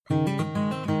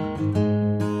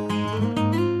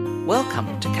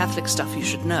Welcome to Catholic Stuff You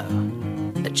Should Know,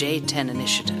 the J10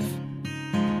 Initiative.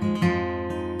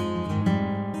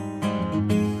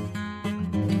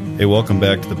 Hey, welcome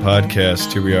back to the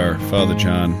podcast. Here we are, Father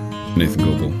John, Nathan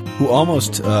Goebel, who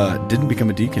almost didn't become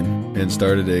a deacon and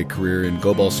started a career in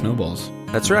go-ball snowballs.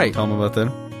 That's right. Tell them about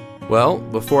that. Well,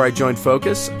 before I joined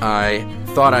Focus, I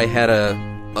thought I had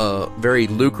a very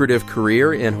lucrative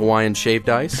career in Hawaiian shaved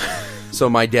ice. So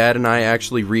my dad and I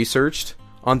actually researched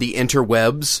on the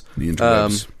interwebs.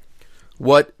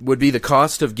 What would be the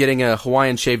cost of getting a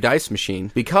Hawaiian shaved ice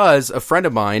machine? Because a friend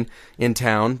of mine in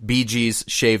town, BG's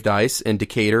Shaved Ice in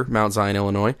Decatur, Mount Zion,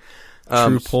 Illinois.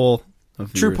 True pole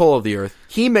of the earth.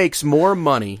 He makes more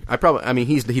money. He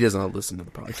doesn't listen to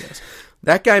the podcast.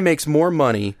 That guy makes more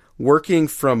money working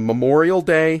from Memorial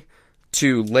Day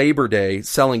to Labor Day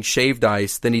selling shaved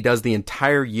ice than he does the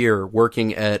entire year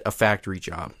working at a factory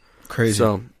job. Crazy.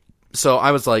 So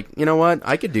I was like, you know what?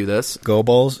 I could do this. Go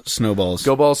balls, snowballs.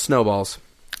 Go balls, snowballs.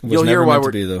 You'll hear why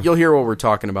we're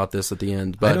talking about this at the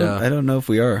end. But I don't know if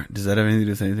we are. Does that have anything to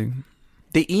do with anything?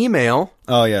 The email.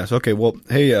 Oh yes. Okay. Well,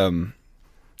 hey,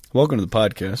 welcome to the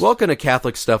podcast. Welcome to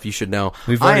Catholic Stuff You Should Know.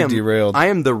 We've already derailed. I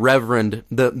am the Reverend,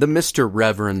 the Mr.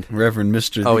 Reverend. Reverend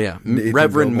Mr. Oh yeah,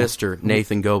 Reverend Goebel. Mr.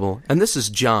 Nathan Goebel, and this is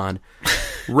John,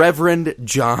 Reverend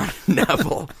John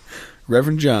Neville.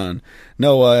 Reverend John.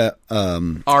 No,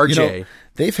 RJ.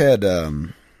 They've had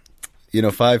 5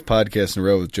 podcasts in a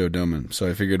row with Joe Doman, so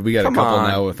I figured we got a couple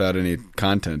now without any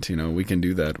content. We can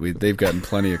do that. They've gotten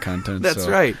plenty of content. That's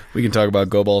right. We can talk about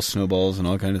go balls, snowballs, and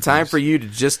all kinds of things. Time for you to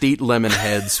just eat lemon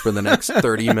heads for the next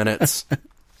 30 minutes.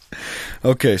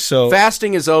 Okay, so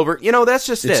fasting is over. That's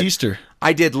just it. It's Easter.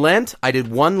 I did Lent. I did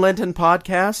one Lenten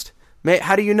podcast.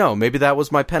 How do you know? Maybe that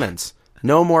was my penance.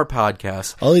 No more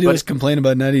podcasts. All he did was complain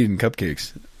about not eating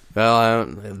cupcakes. Well,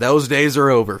 those days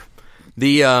are over.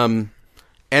 And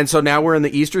so now we're in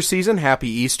the Easter season. Happy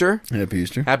Easter. Happy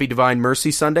Easter. Happy Divine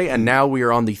Mercy Sunday. And now we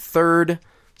are on the third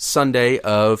Sunday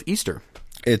of Easter.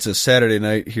 It's a Saturday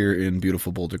night here in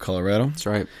beautiful Boulder, Colorado. That's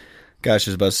right. Gosh,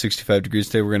 it's about 65 degrees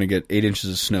today. We're going to get 8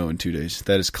 inches of snow in 2 days.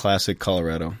 That is classic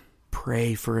Colorado.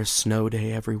 Pray for a snow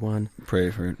day, everyone. Pray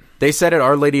for it. They said at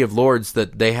Our Lady of Lourdes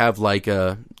that they have like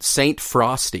a Saint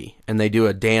Frosty, and they do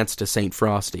a dance to Saint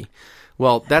Frosty.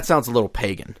 Well, that sounds a little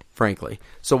pagan, frankly.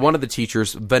 So one of the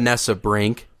teachers, Vanessa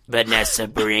Brink. Do you know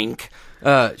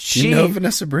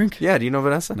Vanessa Brink? Yeah, do you know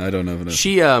Vanessa? I don't know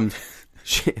Vanessa.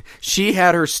 She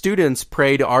had her students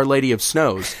pray to Our Lady of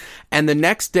Snows, and the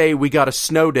next day we got a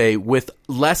snow day with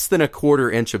less than a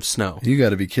quarter inch of snow. You got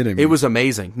to be kidding me. It was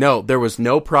amazing. No, there was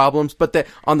no problems, but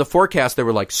on the forecast they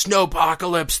were like,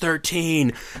 Snowpocalypse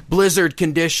 13, blizzard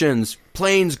conditions,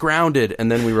 planes grounded,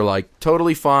 and then we were like,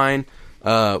 totally fine.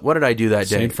 What did I do that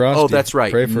day? Saint Frosty. Oh, that's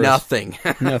right. Pray for Nothing.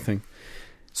 Nothing.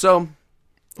 So,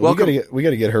 welcome. We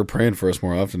got to get her praying for us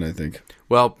more often, I think.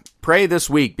 Well, pray this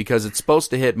week because it's supposed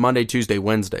to hit Monday, Tuesday,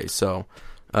 Wednesday. So,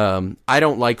 I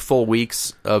don't like full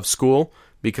weeks of school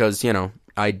because,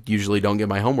 I usually don't get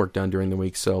my homework done during the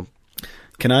week. So,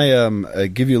 can I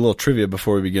give you a little trivia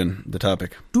before we begin the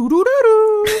topic?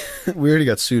 We already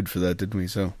got sued for that, didn't we?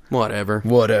 So whatever,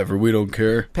 we don't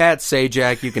care. Pat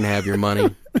Sajak, you can have your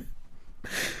money.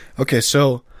 Okay,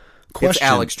 so question. It's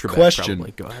Alex Trebek,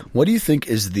 probably. Go ahead. What do you think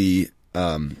is the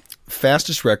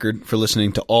fastest record for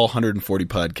listening to all 140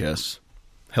 podcasts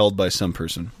held by some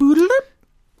person?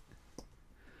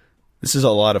 This is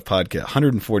a lot of podcasts.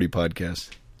 140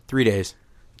 podcasts. 3 days.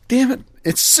 Damn it.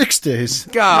 It's 6 days.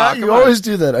 God, you always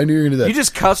do that. I knew you were going to do that. You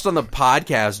just cussed on the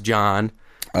podcast, John.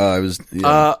 That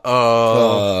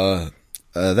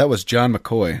was John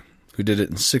McCoy, who did it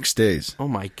in 6 days. Oh,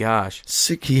 my gosh.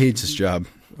 He hates his job.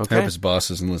 Okay. I hope his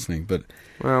boss isn't listening, but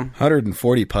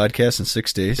 140 podcasts in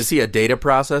 6 days. Is he a data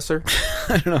processor?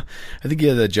 I don't know. I think he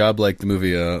had a job like the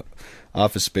movie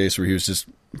Office Space, where he was just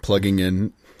plugging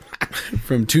in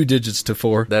from 2 digits to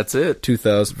 4. That's it.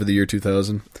 2000 for the year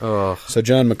 2000. Oh. So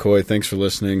John McCoy, thanks for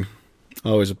listening.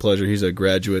 Always a pleasure. He's a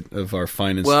graduate of our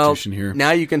fine institution here.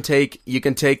 Now you can take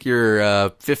your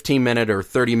 15-minute or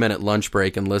 30-minute lunch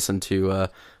break and listen to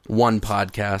one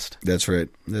podcast. That's right.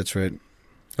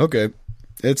 Okay,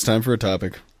 it's time for a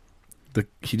topic.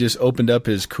 He just opened up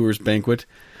his Coors Banquet.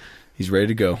 He's ready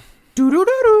to go.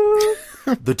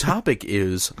 The topic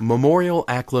is memorial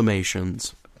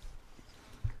acclamations.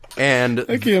 And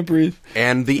I can't breathe.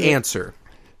 And the answer.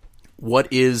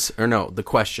 The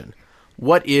question.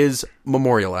 What is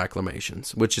memorial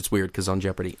acclamations? Which it's weird because on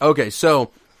Jeopardy. Okay,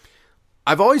 so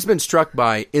I've always been struck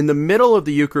by, in the middle of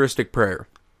the Eucharistic prayer,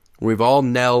 we've all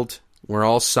knelt, we're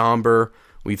all somber,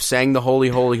 We've sang the Holy,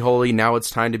 Holy, Holy. Now it's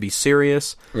time to be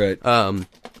serious. Right.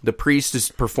 The priest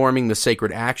is performing the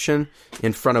sacred action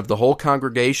in front of the whole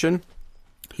congregation.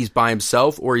 He's by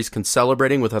himself or he's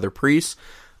concelebrating with other priests.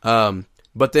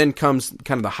 But then comes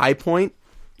kind of the high point,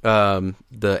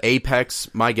 the apex,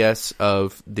 my guess,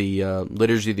 of the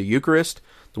liturgy of the Eucharist,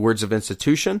 the words of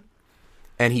institution.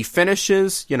 And he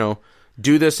finishes,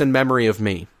 do this in memory of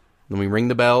me. Then we ring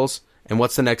the bells, and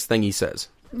what's the next thing he says?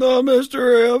 The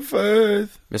mystery of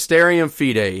faith. Mysterium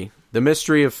Fidei, the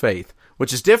mystery of faith,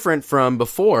 which is different from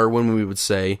before when we would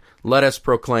say, let us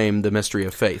proclaim the mystery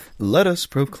of faith. Let us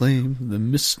proclaim the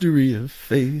mystery of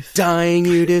faith. Dying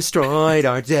you destroyed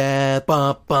our death,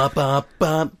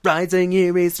 rising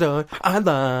you restored our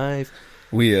life.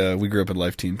 We grew up in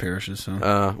Life Teen parishes,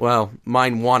 so. Well,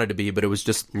 mine wanted to be, but it was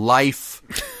just life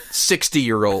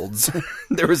 60-year-olds.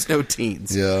 There was no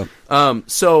teens. Yeah.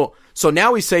 So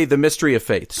now we say the mystery of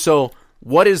faith. So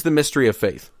what is the mystery of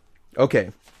faith?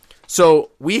 Okay.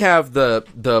 So we have the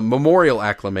memorial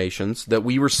acclamations that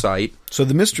we recite. So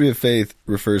the mystery of faith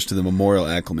refers to the memorial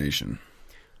acclamation.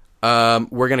 We're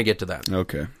going to get to that.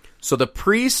 Okay. So the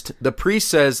priest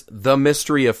says the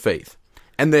mystery of faith,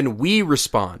 and then we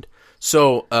respond.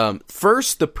 So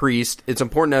first the priest, it's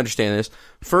important to understand this,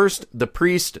 first the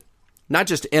priest not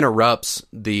just interrupts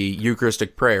the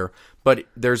Eucharistic prayer, but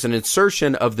there's an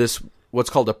insertion of this, what's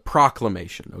called a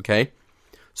proclamation, okay?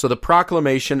 So the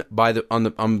proclamation on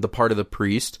the part of the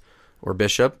priest or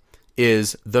bishop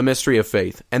is the mystery of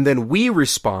faith. And then we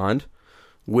respond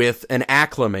with an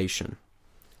acclamation.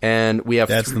 And we have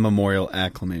That's the memorial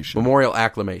acclamation. Memorial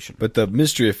acclamation. But the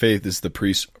mystery of faith is the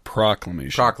priest's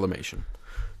proclamation. Proclamation.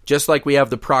 Just like we have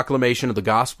the proclamation of the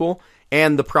gospel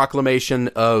and the proclamation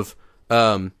of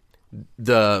the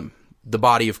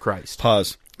body of Christ.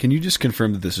 Pause. Can you just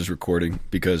confirm that this is recording?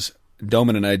 Because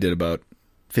Doman and I did about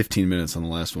 15 minutes on the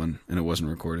last one, and it wasn't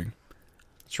recording.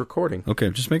 It's recording. Okay,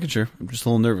 I'm just making sure. I'm just a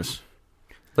little nervous.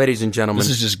 Ladies and gentlemen, this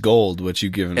is just gold, what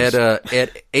you've given us.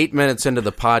 At 8 minutes into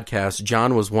the podcast,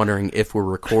 John was wondering if we're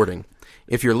recording.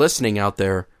 If you're listening out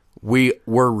there, we're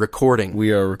recording.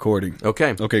 We are recording.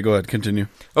 Okay. Okay, go ahead. Continue.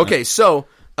 Okay, so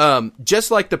just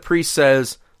like the priest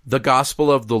says the gospel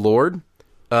of the Lord,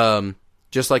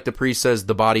 just like the priest says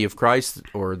the body of Christ,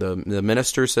 or the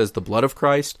minister says the blood of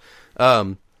Christ,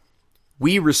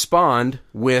 we respond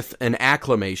with an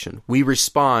acclamation. We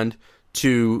respond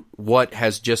to what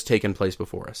has just taken place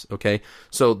before us, okay?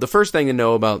 So the first thing to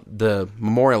know about the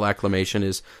memorial acclamation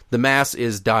is the Mass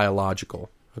is dialogical,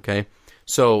 okay?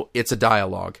 So it's a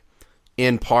dialogue,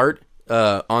 in part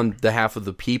on behalf of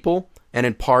the people, and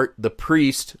in part the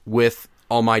priest with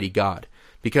Almighty God,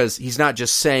 because he's not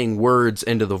just saying words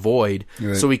into the void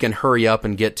so we can hurry up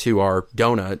and get to our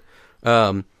donut.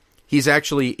 He's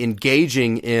actually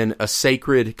engaging in a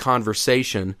sacred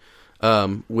conversation,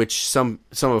 which some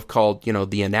have called, the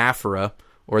anaphora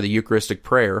or the Eucharistic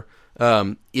prayer.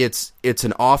 It's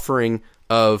an offering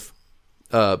of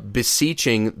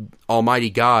beseeching Almighty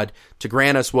God to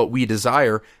grant us what we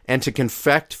desire and to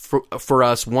confect for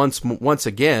us once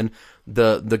again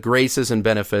the graces and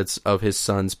benefits of His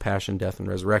Son's passion, death, and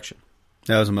resurrection.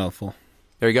 That was a mouthful.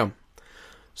 There you go.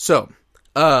 So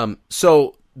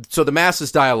the Mass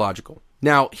is dialogical.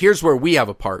 Now, here's where we have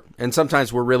a part, and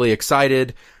sometimes we're really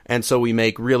excited, and so we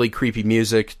make really creepy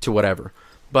music to whatever.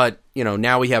 But,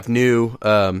 now we have new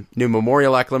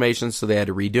memorial acclamations, so they had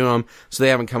to redo them, so they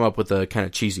haven't come up with the kind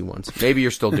of cheesy ones. Maybe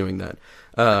you're still doing that.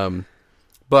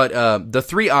 But the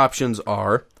three options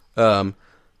are, so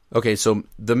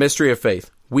the mystery of faith.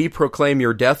 We proclaim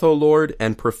your death, O Lord,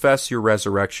 and profess your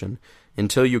resurrection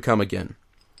until you come again.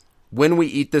 When we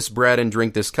eat this bread and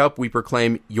drink this cup, we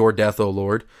proclaim your death, O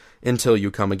Lord, until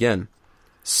you come again.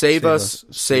 Save us,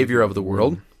 Savior of the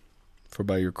world. For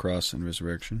by your cross and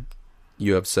resurrection,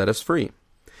 you have set us free.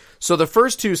 So the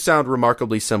first two sound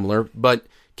remarkably similar, but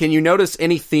can you notice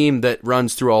any theme that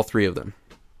runs through all three of them?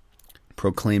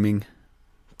 Proclaiming.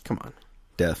 Come on.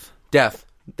 Death. Death.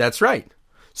 That's right.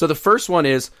 So the first one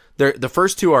is, the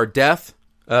first two are death.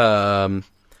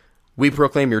 We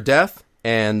proclaim your death.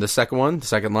 And the second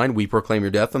line, we proclaim your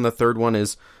death. And the third one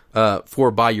is, for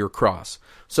by your cross.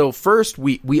 So first,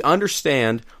 we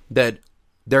understand that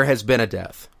there has been a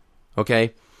death,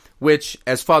 okay? Which,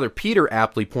 as Father Peter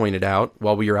aptly pointed out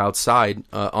while we were outside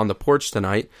on the porch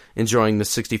tonight, enjoying the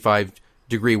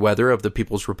 65-degree weather of the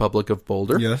People's Republic of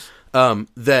Boulder, yes.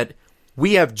 That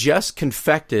we have just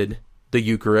confected the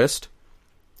Eucharist.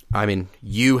 I mean,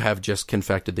 you have just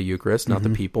confected the Eucharist, not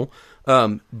the people.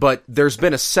 But there's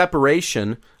been a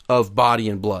separation of body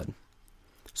and blood.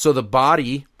 So the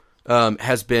body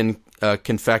has been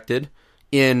confected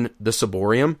in the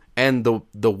ciborium, and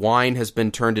the wine has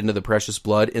been turned into the precious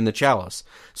blood in the chalice.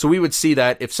 So we would see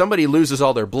that if somebody loses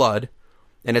all their blood,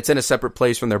 and it's in a separate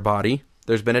place from their body,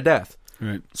 there's been a death.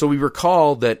 Right. So we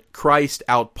recall that Christ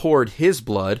outpoured his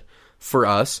blood for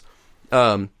us.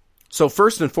 So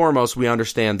first and foremost, we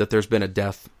understand that there's been a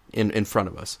death in front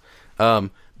of us.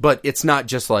 But it's not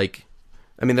just like,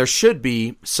 there should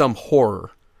be some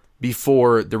horror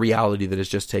before the reality that has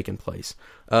just taken place.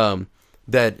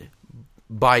 That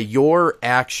by your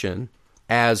action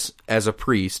as a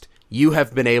priest, you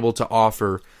have been able to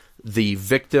offer the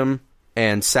victim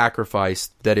and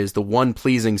sacrifice that is the one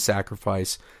pleasing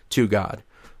sacrifice to God.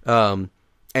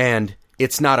 And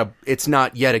it's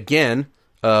not yet again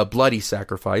a bloody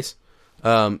sacrifice.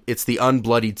 It's the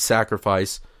unbloodied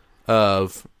sacrifice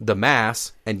of the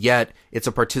Mass, and yet it's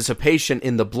a participation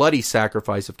in the bloody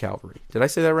sacrifice of Calvary. Did I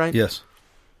say that right? Yes.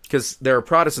 Because there are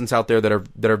Protestants out there that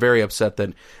are very upset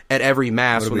that at every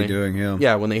Mass, what are we doing?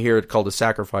 when they hear it called a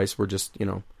sacrifice, we're just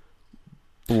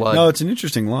blood. No, it's an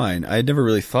interesting line. I had never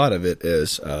really thought of it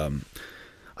as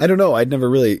I don't know. I'd never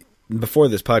really before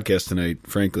this podcast tonight,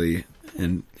 frankly,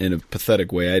 in a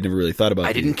pathetic way, I'd never really thought about.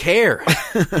 I didn't care.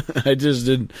 I just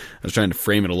didn't. I was trying to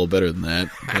frame it a little better than that,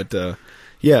 but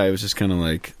yeah, it was just kind of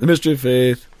like the mystery of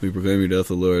faith. We proclaim your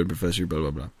death, O Lord, profess your blah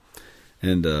blah blah.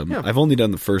 And I've only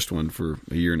done the first one for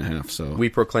a year and a half, so... We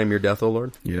proclaim your death, O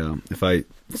Lord? Yeah, if I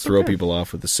throw people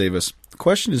off with the save us. The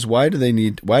question is, why do we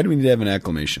need to have an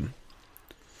acclamation?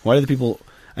 Why do the people...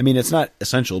 it's not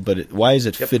essential, but why is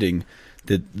it fitting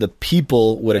that the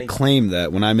people would acclaim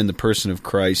that when I'm in the person of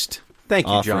Christ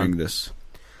offering John. this?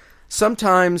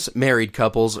 Sometimes married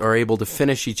couples are able to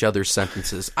finish each other's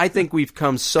sentences. I think we've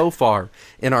come so far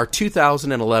in our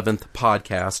 2011th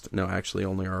podcast, no, actually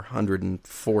only our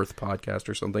 104th podcast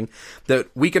or something, that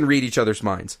we can read each other's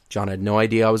minds. John had no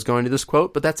idea I was going to this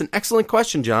quote, but that's an excellent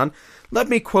question, John. Let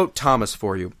me quote Thomas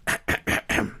for you.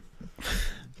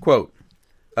 Quote,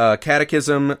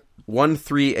 Catechism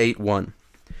 1381.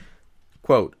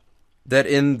 Quote, that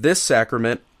in this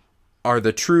sacrament are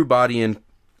the true body and...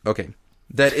 Okay.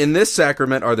 That in this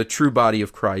sacrament are the true body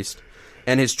of Christ,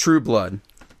 and his true blood,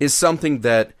 is something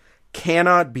that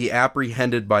cannot be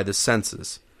apprehended by the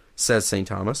senses, says St.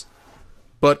 Thomas,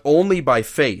 but only by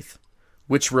faith,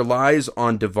 which relies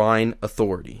on divine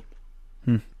authority.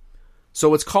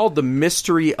 So it's called the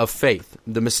mystery of faith,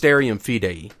 the Mysterium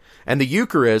Fidei, and the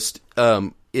Eucharist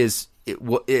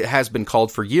it has been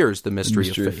called for years the mystery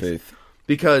of faith,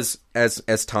 because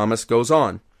as Thomas goes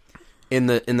on in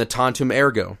the Tantum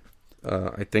Ergo.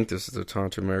 I think this is the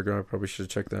Tantum Ergo. I probably should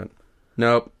have checked that.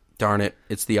 Nope. Darn it.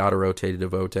 It's the Autorate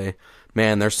Devote.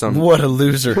 Man, there's some... What a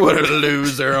loser. What a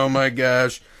loser. Oh, my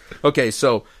gosh. Okay,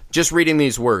 so just reading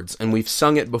these words, and we've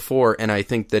sung it before, and I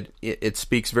think that it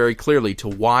speaks very clearly to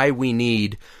why we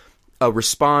need a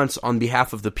response on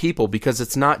behalf of the people, because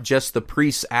it's not just the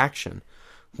priest's action.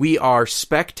 We are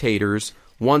spectators,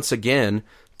 once again,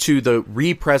 to the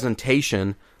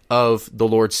representation of the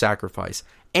Lord's sacrifice.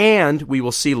 And we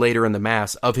will see later in the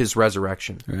Mass of his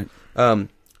resurrection. Right.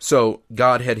 So,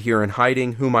 Godhead here in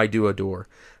hiding, whom I do adore.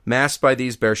 Masked by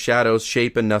these bare shadows,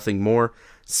 shape and nothing more.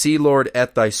 See, Lord,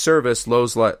 at thy service,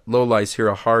 low lies here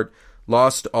a heart,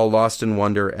 all lost in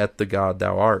wonder at the God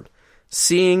thou art.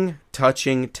 Seeing,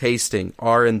 touching, tasting,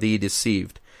 are in thee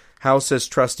deceived. How says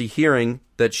trusty hearing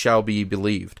that shall be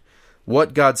believed?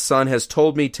 What God's Son has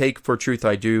told me, take for truth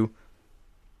I do.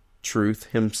 Truth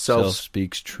himself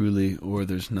speaks truly, or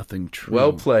there's nothing true.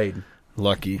 Well played.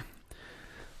 Lucky.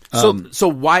 So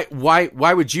why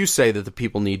would you say that the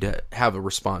people need to have a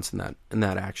response in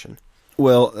that action?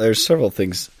 Well, there's several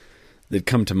things that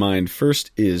come to mind. First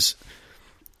is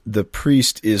the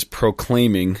priest is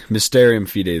proclaiming Mysterium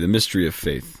Fidei, the mystery of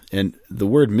faith. And the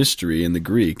word mystery in the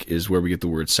Greek is where we get the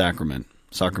word sacrament,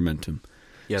 sacramentum.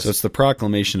 Yes. So it's the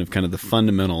proclamation of kind of the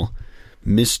fundamental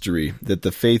mystery, that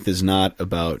the faith is not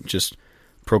about just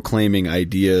proclaiming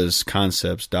ideas,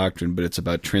 concepts, doctrine, but it's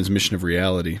about transmission of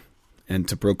reality, and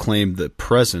to proclaim the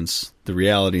presence, the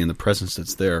reality and the presence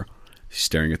that's there.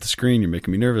 Staring at the screen, you're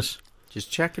making me nervous. Just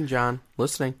checking, John.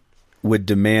 Listening. Would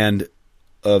demand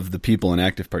of the people an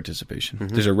active participation.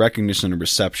 Mm-hmm. There's a recognition and a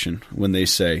reception when they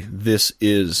say, this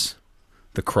is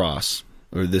the cross,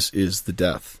 or this is the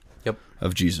death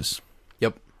of Jesus.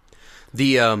 Yep.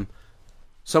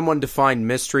 Someone defined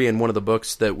mystery in one of the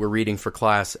books that we're reading for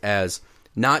class as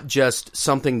not just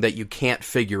something that you can't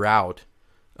figure out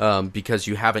because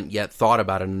you haven't yet thought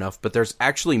about it enough, but there's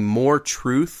actually more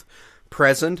truth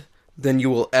present than you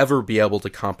will ever be able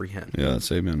to comprehend. Yeah,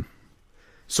 that's amen.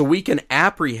 So we can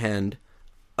apprehend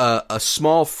a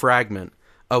small fragment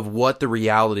of what the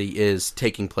reality is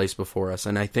taking place before us.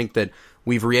 And I think that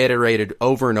we've reiterated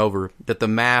over and over that the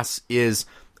Mass is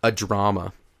a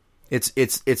drama.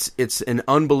 It's an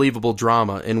unbelievable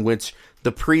drama in which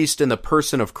the priest in the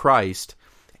person of Christ,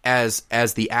 as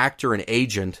the actor and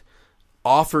agent,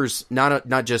 offers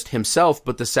not just himself,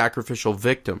 but the sacrificial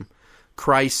victim,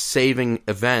 Christ's saving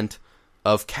event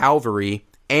of Calvary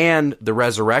and the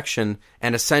resurrection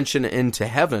and ascension into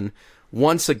heaven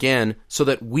once again, so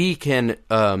that we can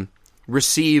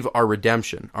receive our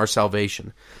redemption, our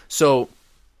salvation. So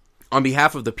on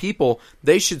behalf of the people,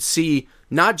 they should see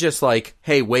not just like,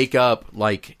 hey, wake up,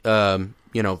 like, the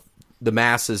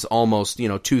Mass is almost,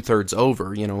 2/3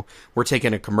 over, we're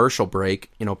taking a commercial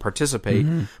break, participate.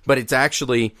 But it's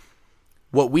actually,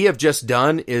 what we have just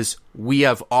done is we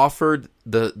have offered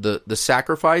the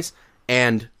sacrifice,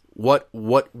 and what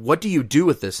do you do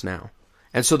with this now?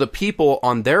 And so the people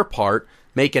on their part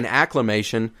make an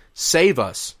acclamation, save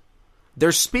us.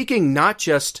 They're speaking not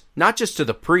just to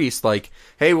the priest, like,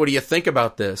 hey, what do you think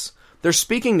about this? They're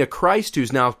speaking to Christ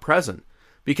who's now present,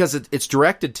 because it's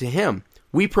directed to him.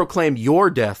 We proclaim your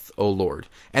death, O Lord,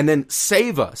 and then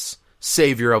save us,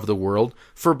 Savior of the world,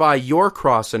 for by your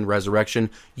cross and resurrection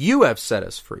you have set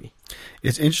us free.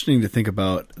 It's interesting to think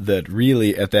about that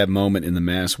really at that moment in the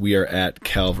Mass, we are at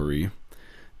Calvary,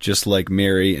 just like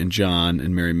Mary and John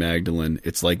and Mary Magdalene.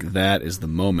 It's like that is the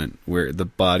moment where the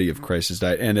body of Christ has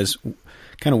died. And as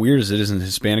kind of weird as it is in the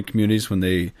Hispanic communities when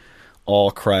they all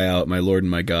cry out, my Lord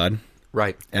and my God,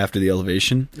 right, after the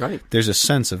elevation, right, there's a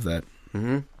sense of that.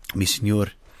 Mm-hmm. Mi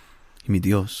Señor, mi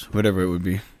Dios, whatever it would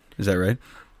be. Is that right?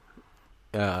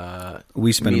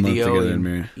 We spent a month together in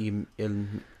Mary.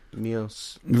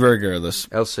 Míos. Regardless.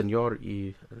 El Señor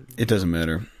y... It doesn't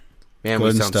matter. Man, Go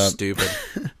we ahead and sound stop. stupid.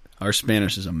 Our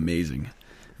Spanish is amazing.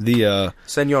 The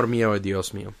Señor mío y Dios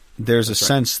mío. There's a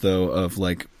sense, though, of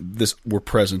like this. We're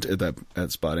present at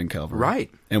that spot in Calvary, right?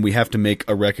 And we have to make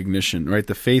a recognition, right?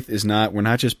 The faith is not. We're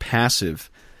not just passive,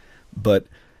 but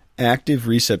active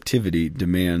receptivity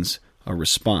demands a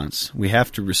response. We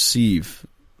have to receive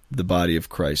the body of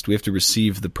Christ. We have to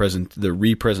receive the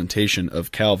representation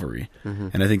of Calvary,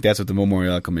 and I think that's what the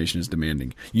memorial acclamation is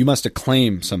demanding. You must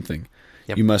acclaim something.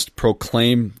 Yep. You must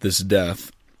proclaim this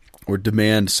death or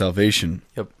demand salvation.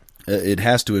 Yep. It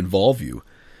has to involve you.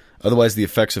 Otherwise, the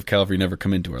effects of Calvary never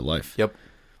come into our life. Yep.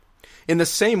 In the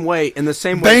same way,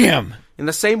 Bam! In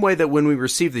the same way that when we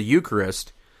receive the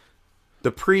Eucharist,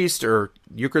 the priest or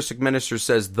Eucharistic minister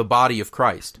says the body of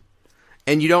Christ,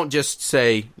 and you don't just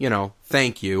say,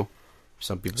 thank you.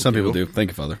 Some people do. Thank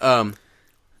you, Father.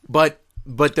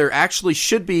 But there actually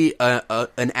should be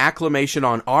an acclamation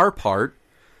on our part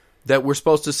that we're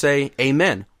supposed to say,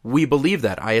 Amen. We believe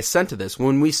that. I assent to this.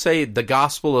 When we say the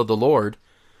gospel of the Lord,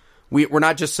 we're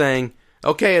not just saying,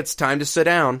 okay, it's time to sit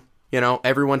down.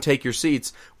 Everyone take your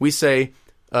seats. We say,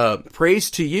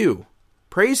 praise to you,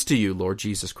 Lord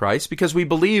Jesus Christ, because we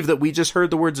believe that we just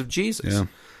heard the words of Jesus. Yeah.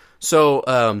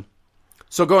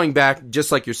 So going back,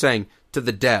 just like you're saying, to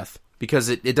the death, because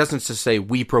it doesn't just say,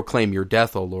 we proclaim your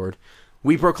death, O Lord.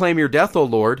 We proclaim your death, O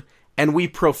Lord, and we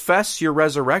profess your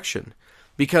resurrection,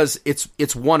 because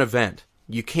it's one event.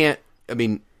 You can't,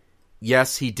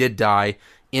 yes, he did die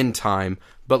in time,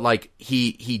 but like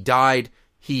he died,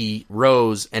 he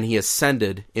rose, and he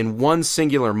ascended in one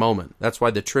singular moment. That's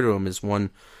why the Triduum is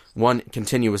one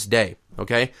continuous day,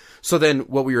 okay? So then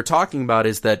what we were talking about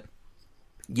is that,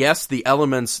 yes, the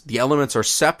elements are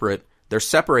separate. They're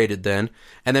separated then,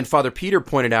 and then Father Peter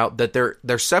pointed out that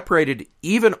they're separated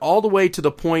even all the way to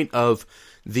the point of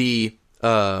the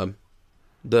what's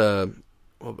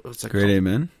that Great called?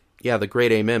 Amen. Yeah, the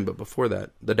Great Amen. But before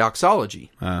that, the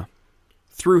doxology.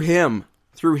 Through him,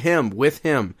 with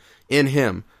him, in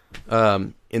him,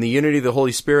 in the unity of the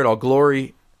Holy Spirit, all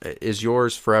glory is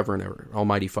yours forever and ever,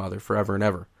 Almighty Father, forever and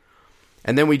ever.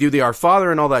 And then we do the Our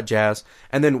Father and all that jazz.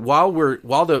 And then while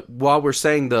we're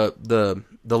saying the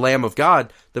Lamb of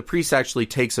God, the priest actually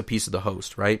takes a piece of the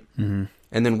host, right? Mm-hmm.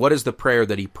 And then what is the prayer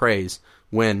that he prays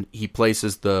when he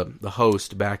places the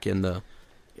host back in the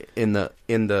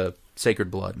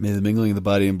sacred blood? May the mingling of the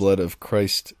body and blood of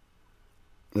Christ.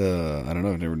 I don't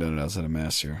know. I've never done it outside of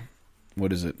Mass here.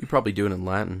 What is it? You probably do it in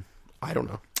Latin. I don't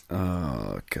know.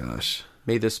 Oh gosh.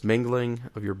 May this mingling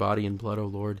of your body and blood, O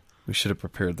Lord. We should have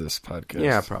prepared this podcast.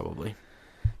 Yeah, probably.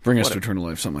 Bring us to eternal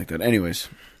life, something like that. Anyways.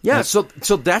 Yeah, so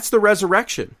that's the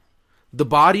resurrection. The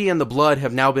body and the blood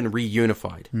have now been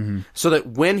reunified. Mm-hmm. So that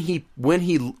when he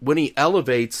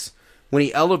elevates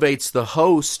the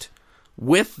host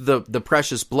with the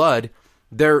precious blood,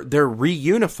 they're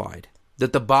reunified.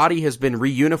 That the body has been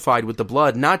reunified with the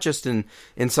blood, not just in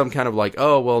some kind of like,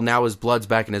 oh well, now his blood's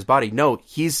back in his body. No,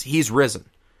 he's risen.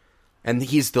 And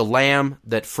he's the Lamb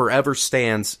that forever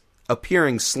stands,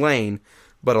 appearing slain,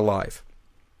 but alive.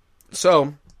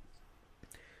 So,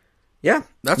 yeah,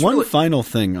 that's one really... final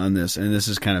thing on this, and this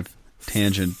is kind of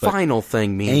tangent, but final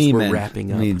thing means amen we're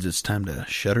wrapping up. Means it's time to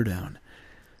shut her down.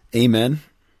 Amen,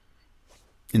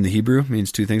 in the Hebrew,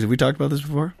 means two things. Have we talked about this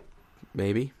before?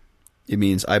 Maybe. It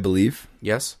means I believe.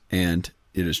 Yes. And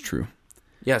it is true.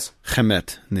 Yes.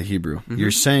 Chemet in the Hebrew. Mm-hmm.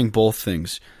 You're saying both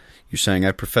things. You're saying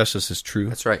I profess this is true.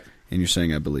 That's right. And you're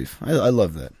saying I believe. I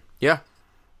love that. Yeah.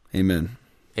 Amen.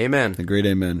 Amen. The great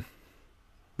amen.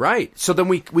 Right. So then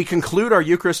we conclude our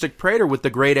Eucharistic prayer with the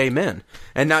great amen,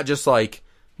 and not just like,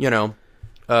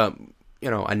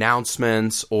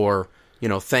 announcements or,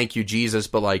 thank you, Jesus,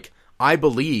 but like, I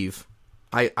believe,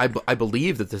 I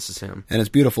believe that this is him. And it's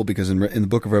beautiful because in the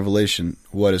book of Revelation,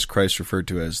 what is Christ referred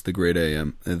to as the great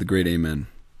the great amen?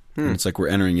 And it's like we're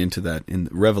entering into that. In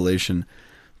Revelation,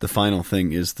 the final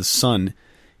thing is the Son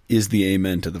is the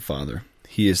amen to the Father.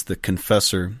 He is the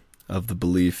confessor of the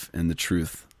belief and the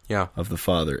truth of the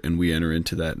Father, and we enter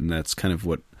into that, and that's kind of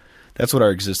what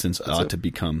our existence ought to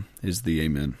become, is the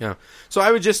amen. Yeah. So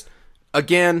I would just,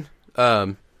 again,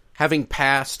 having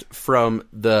passed from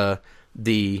the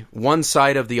one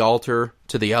side of the altar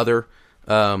to the other,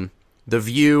 the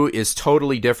view is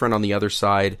totally different on the other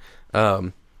side.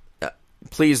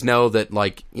 Please know that,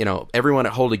 like, everyone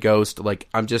at Holy Ghost, like,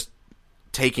 I'm just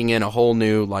taking in a whole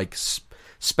new, like,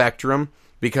 spectrum,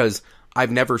 because I've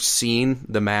never seen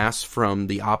the Mass from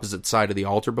the opposite side of the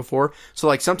altar before. So,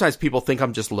 like, sometimes people think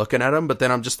I'm just looking at them, but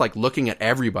then I'm just, like, looking at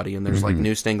everybody, and there's, like,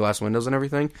 new stained glass windows and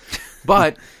everything.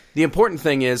 But the important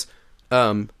thing is,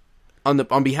 on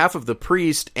behalf of the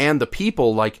priest and the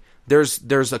people, like,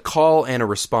 there's a call and a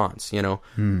response,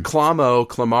 Clamo,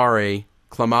 clamare,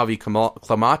 clamavi,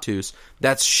 clamatus,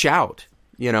 that's shout,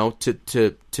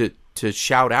 to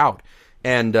shout out.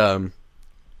 And,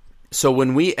 so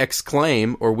when we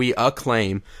exclaim or we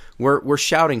acclaim, we're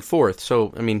shouting forth.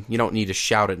 So, I mean, you don't need to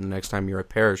shout it the next time you're at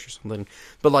parish or something.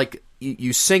 But, like,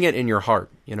 you sing it in your heart,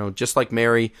 just like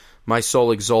Mary, my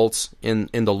soul exults in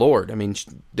the Lord. I mean,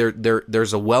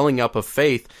 there's a welling up of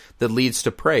faith that leads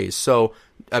to praise. So,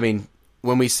 I mean,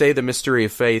 when we say the mystery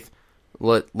of faith,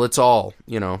 let's all,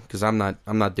 because I'm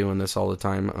not doing this all the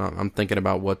time. I'm thinking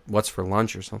about what's for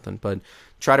lunch or something. But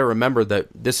try to remember that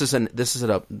this is a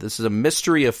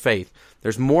mystery of faith.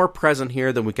 There's more present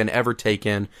here than we can ever take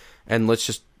in, and let's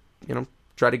just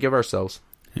try to give ourselves.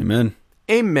 Amen.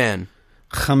 Amen.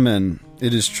 Amen.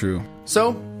 It is true.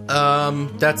 So,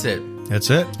 that's it.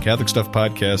 That's it.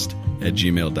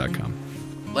 CatholicStuffPodcast@gmail.com.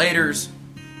 Laters.